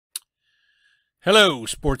Hello,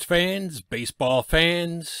 sports fans, baseball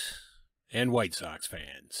fans, and White Sox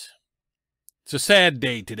fans. It's a sad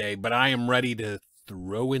day today, but I am ready to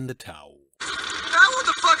throw in the towel. Now what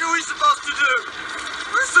the fuck are we supposed to do?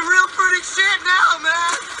 This is some real pretty shit now,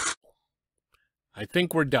 man! I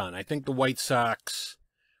think we're done. I think the White Sox,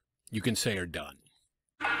 you can say, are done.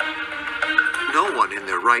 No one in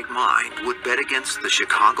their right mind would bet against the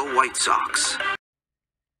Chicago White Sox.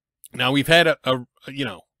 Now, we've had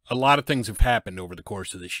a lot of things have happened over the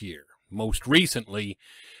course of this year. Most recently,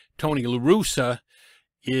 Tony La Russa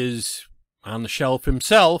is on the shelf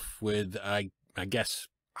himself with, I guess,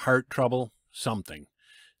 heart trouble, something.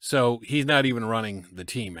 So he's not even running the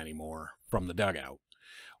team anymore from the dugout,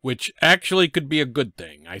 which actually could be a good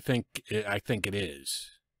thing. I think it is,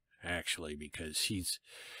 actually, because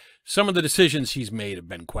some of the decisions he's made have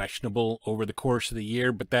been questionable over the course of the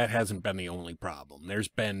year, but that hasn't been the only problem. There's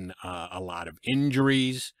been a lot of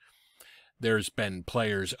injuries. There's been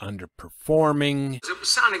players underperforming. It was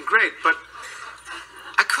sounding great, but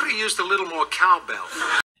I could have used a little more cowbell.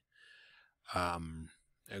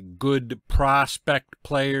 Good prospect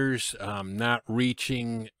players not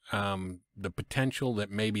reaching the potential that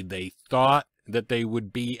maybe they thought that they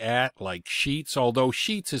would be at, like Sheets. Although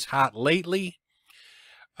Sheets is hot lately,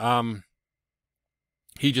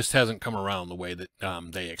 he just hasn't come around the way that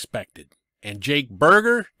they expected. And Jake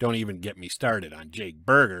Burger, don't even get me started on Jake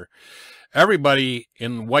Burger. Everybody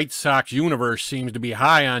in the White Sox universe seems to be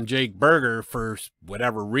high on Jake Burger for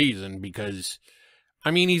whatever reason, because, I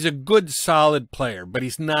mean, he's a good, solid player, but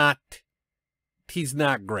he's not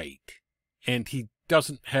great. And he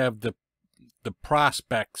doesn't have the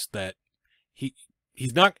prospects that he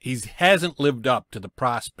hasn't lived up to the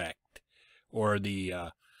prospect or the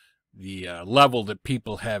level that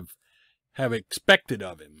people have expected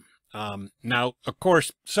of him. Now, of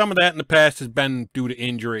course, some of that in the past has been due to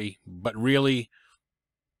injury, but really,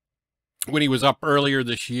 when he was up earlier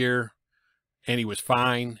this year and he was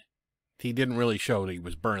fine, he didn't really show that he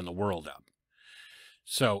was burning the world up.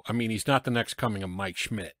 So, I mean, he's not the next coming of Mike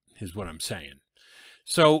Schmidt, is what I'm saying.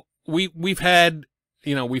 So we've had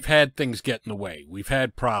things get in the way. We've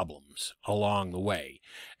had problems along the way.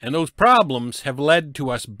 And those problems have led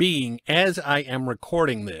to us being, as I am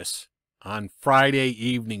recording this, on Friday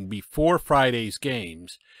evening before Friday's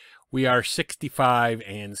games, we are 65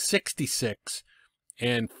 and 66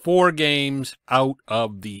 and 4 games out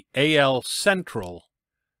of the AL Central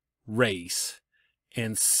race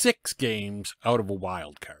and 6 games out of a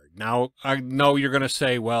wild card. Now, I know you're going to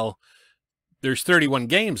say, well, there's 31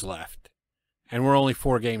 games left and we're only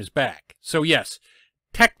 4 games back. So yes,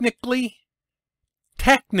 technically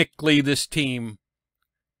this team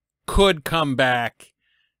could come back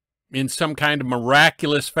in some kind of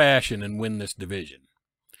miraculous fashion and win this division.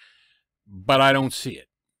 But I don't see it.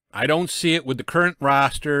 I don't see it with the current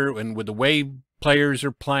roster and with the way players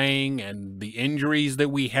are playing and the injuries that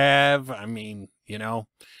we have. I mean,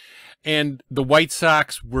 and the White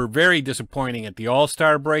Sox were very disappointing at the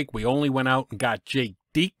All-Star break. We only went out and got Jake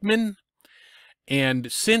Diekman. And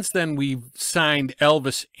since then, we've signed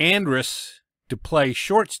Elvis Andrus to play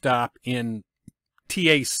shortstop in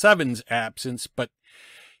TA7's absence, but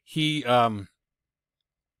he was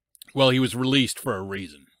released for a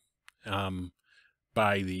reason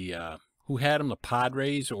by the, who had him, the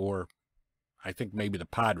Padres, or I think maybe the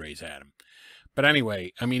Padres had him. But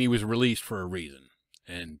anyway, I mean, he was released for a reason,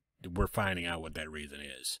 and we're finding out what that reason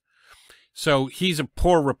is. So he's a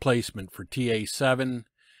poor replacement for TA7,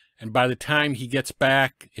 and by the time he gets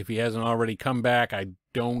back, if he hasn't already come back, I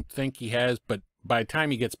don't think he has, but by the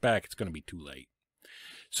time he gets back, it's going to be too late.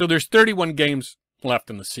 So there's 31 games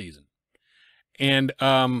left in the season, and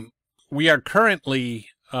we are currently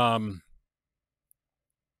 7-7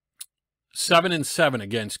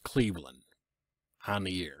 against Cleveland on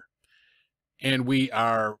the year, and we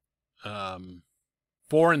are 4-3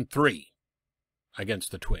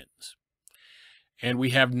 against the Twins, and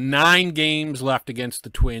we have 9 games left against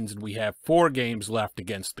the Twins, and we have 4 games left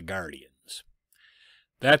against the Guardians.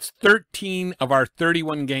 That's 13 of our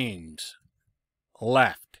 31 games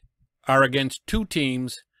left are against 2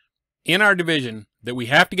 teams in our division that we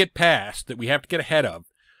have to get past, that we have to get ahead of,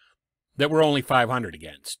 that we're only 500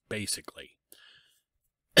 against, basically.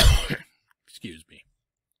 Excuse me.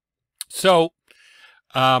 So,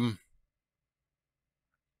 I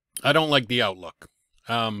don't like the outlook.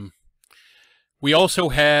 We also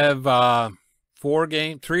have 3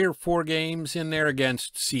 or 4 games in there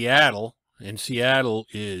against Seattle, and Seattle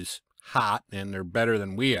is hot, and they're better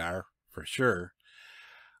than we are, for sure.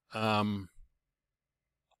 And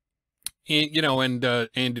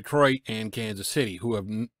Detroit and Kansas City, who have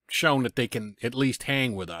shown that they can at least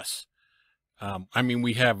hang with us I mean,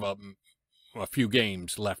 we have a few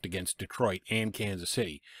games left against Detroit and Kansas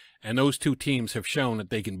City, and those two teams have shown that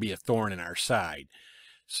they can be a thorn in our side.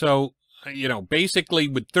 So, you know, basically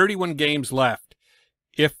with 31 games left,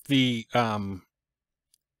 if the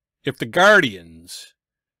Guardians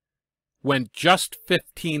went just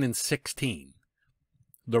 15-16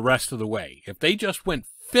 the rest of the way, if they just went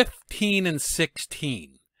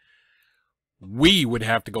 15-16, we would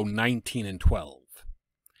have to go 19-12.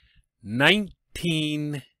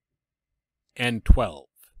 19-12.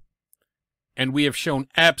 And we have shown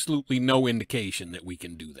absolutely no indication that we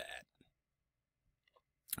can do that.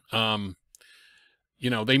 You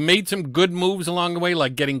know, they made some good moves along the way,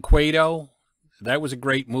 like getting Cueto. That was a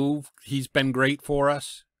great move. He's been great for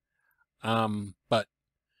us. But,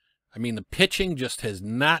 I mean, the pitching just has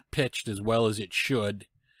not pitched as well as it should.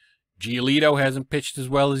 Giolito hasn't pitched as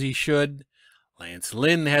well as he should. Lance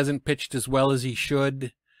Lynn hasn't pitched as well as he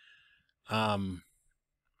should. I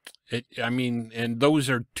mean, and those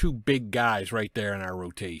are two big guys right there in our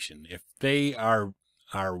rotation. If they are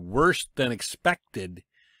worse than expected,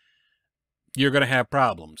 you're going to have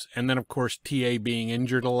problems. And then, of course, TA being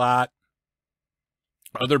injured a lot.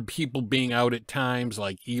 Other people being out at times,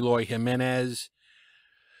 like Eloy Jimenez.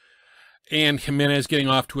 And Jimenez getting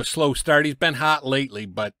off to a slow start. He's been hot lately,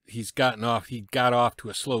 but he got off to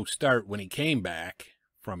a slow start when he came back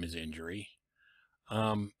from his injury.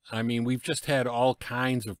 I mean, we've just had all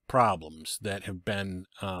kinds of problems that have been,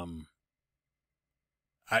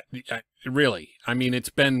 really, I mean, it's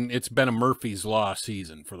been a Murphy's Law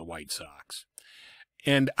season for the White Sox.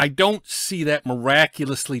 And I don't see that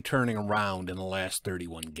miraculously turning around in the last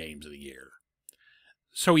 31 games of the year.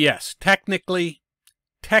 So yes, technically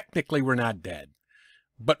we're not dead,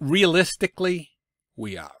 but realistically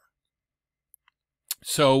we are.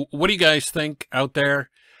 So what do you guys think out there?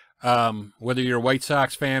 Whether you're a White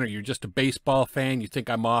Sox fan or you're just a baseball fan, you think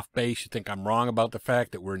I'm off base, you think I'm wrong about the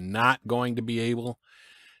fact that we're not going to be able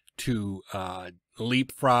to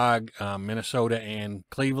leapfrog Minnesota and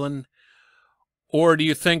Cleveland? Or do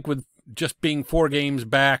you think with just being 4 games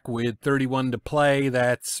back with 31 to play,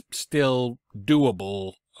 that's still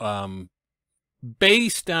doable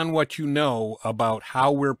based on what you know about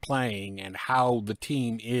how we're playing and how the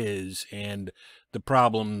team is and the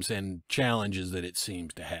problems and challenges that it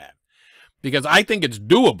seems to have? Because I think it's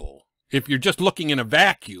doable if you're just looking in a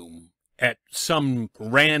vacuum at some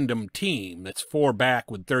random team that's 4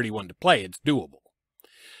 back with 31 to play, it's doable.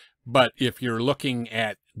 But if you're looking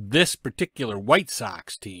at this particular White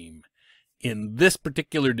Sox team in this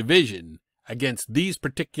particular division against these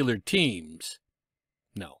particular teams,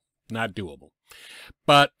 no, not doable.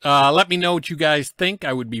 But let me know what you guys think.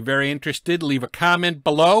 I would be very interested. Leave a comment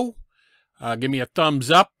below. Give me a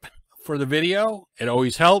thumbs up for the video. It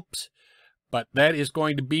always helps. But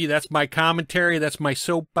that's my commentary, that's my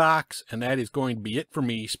soapbox, and that is going to be it for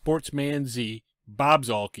me, Sportsman Z, Bob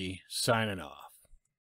Zolke, signing off.